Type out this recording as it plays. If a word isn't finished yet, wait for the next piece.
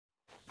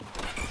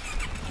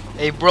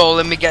Hey bro,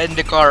 let me get in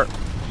the car.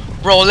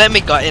 Bro, let me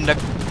get in the...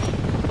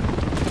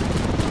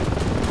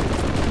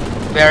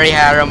 Very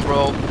harem,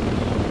 bro.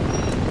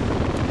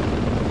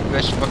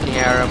 Where's fucking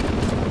harem?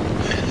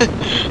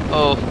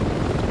 Oh.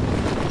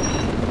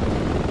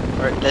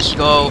 Alright, let's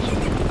go.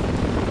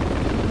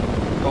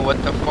 Oh,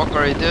 what the fuck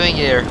are you doing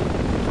here?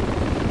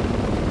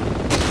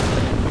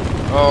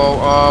 Oh,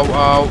 oh,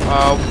 oh,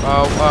 oh,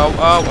 oh, oh,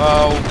 oh,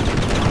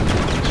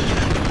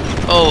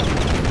 oh. Oh.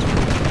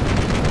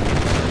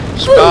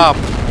 Stop,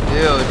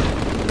 dude.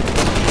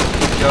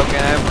 Yo,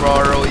 can I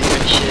borrow you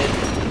and shit?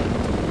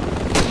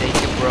 Thank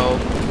you, bro.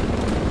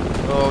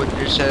 Oh,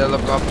 there's a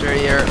helicopter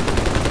here.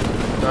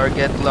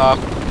 Target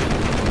locked.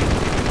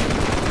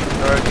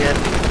 Target.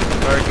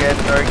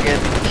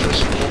 So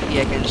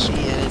smoky, I can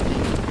see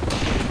anything.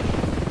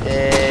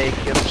 Hey,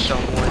 kill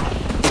someone.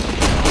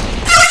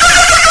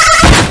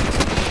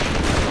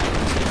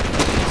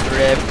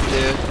 Rep,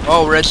 dude.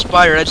 Oh, red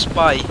spy.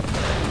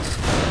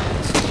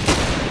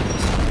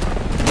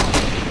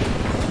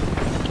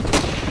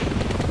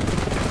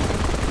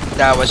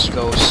 That was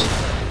ghost.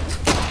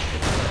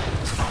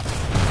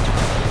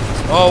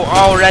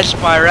 Oh, red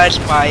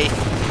spy.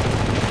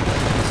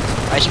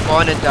 I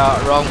spawned at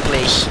the wrong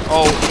place.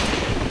 Oh.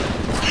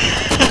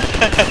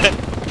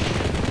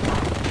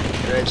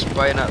 Red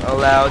spy not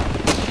allowed.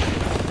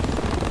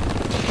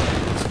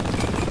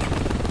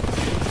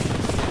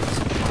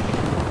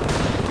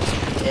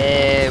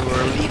 Hey,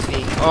 we're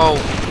leaving. Oh.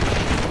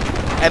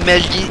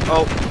 MLG.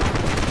 Oh.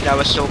 That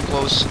was so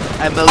close.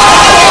 MLG.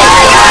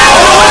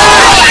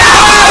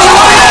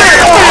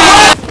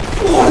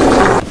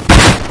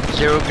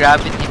 Zero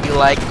gravity be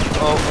like.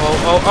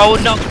 Oh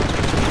no.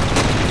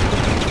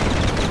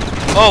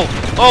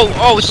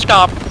 Oh,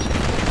 stop,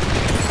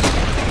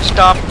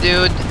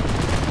 dude.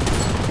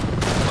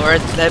 Or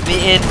let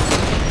me in.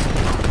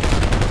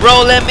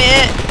 Bro, let me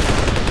in.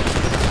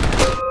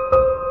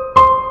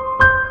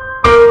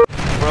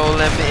 Bro,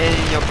 let me in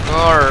your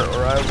car,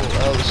 or I will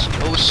else.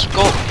 No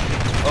scope.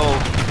 Oh.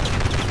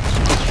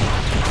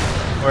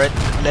 Alright,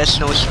 let's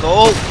no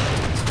scope.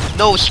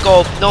 No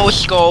scope.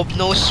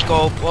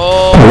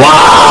 Oh.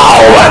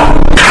 Wow!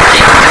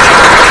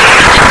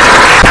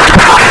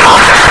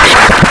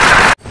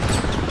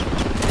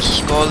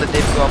 Call the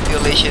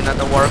depopulation at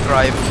a war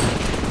crime.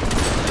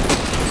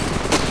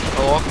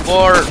 Oh,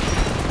 Akbar!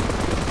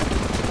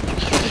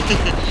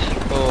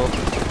 Oh.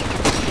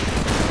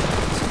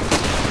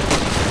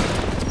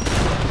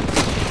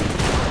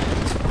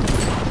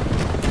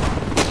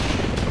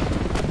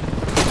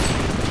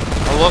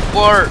 Oh,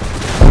 Akbar!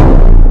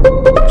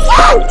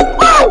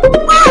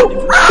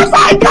 Oh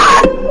my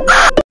god!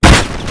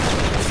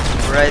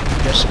 Right,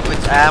 just put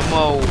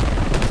ammo.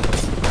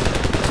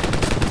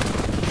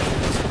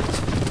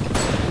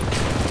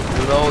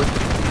 Reload.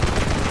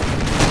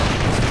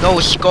 No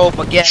scope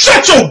again.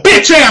 Shut your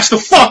bitch ass the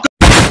fuck up!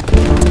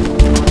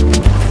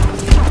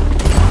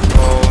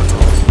 Oh no.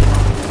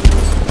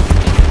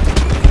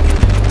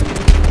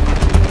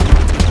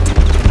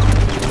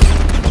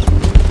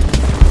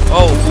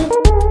 Oh.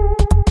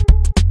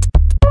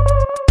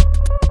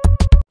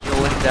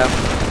 Killing them.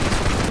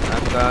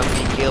 I'm gonna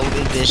be killed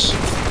in this.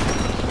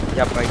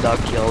 Yep, I got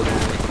killed.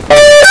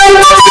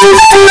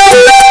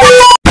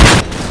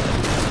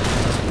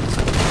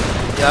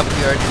 Yup,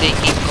 you're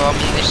taking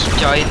communist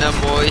China,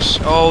 boys.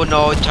 Oh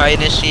no,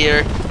 China's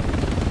here.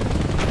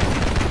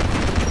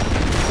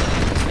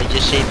 I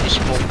just hate this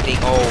smoke thing.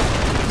 Oh.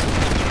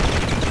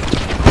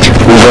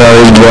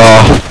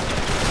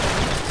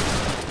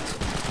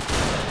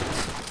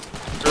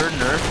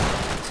 Turner?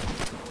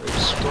 Red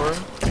Storm?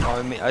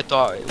 Oh, I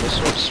thought it was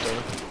Red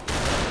Storm.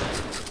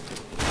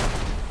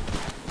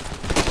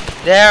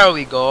 There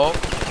we go.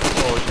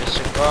 Oh, there's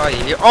a guy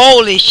here.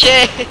 Holy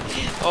shit!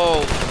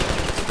 Oh.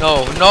 No.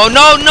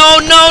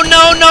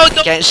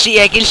 Can't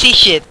see, I can see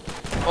shit.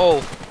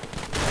 Oh.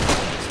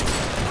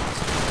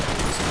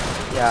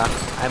 Yeah,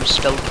 I'm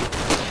stealthy.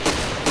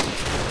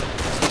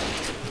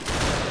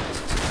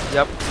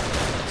 Yep.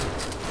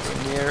 In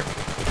here.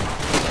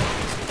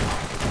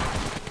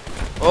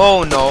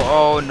 Oh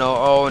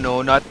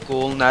no, not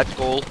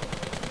cool.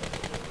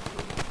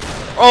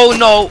 Oh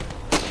no!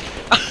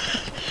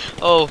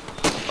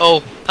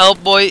 Oh,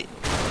 help boy.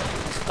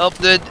 Help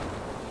dude.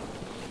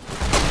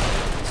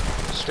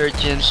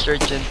 Sturgeon,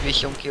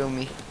 please don't kill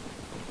me.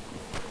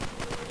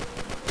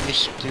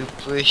 Please to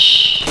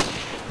push.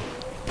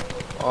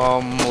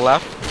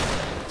 Left.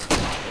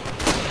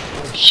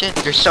 Oh shit,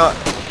 there's a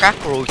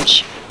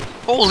cockroach.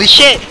 Holy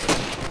shit!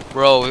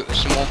 Bro, a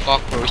small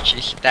cockroach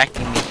is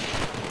attacking me.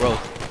 Bro,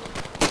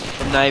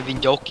 I'm not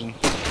even joking.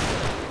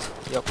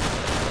 Yup.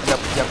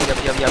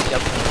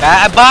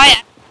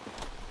 Bye!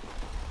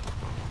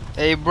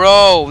 Hey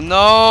bro,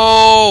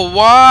 no!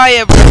 Why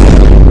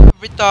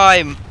every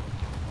time?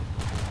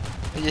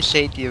 I just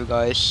hate you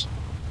guys.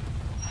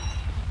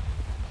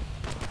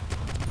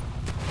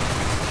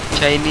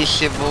 Chinese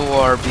Civil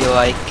War be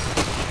like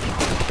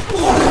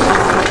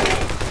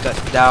got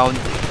down.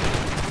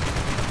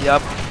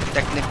 Yup,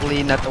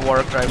 technically not a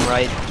war crime,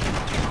 right?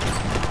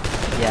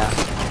 Yeah.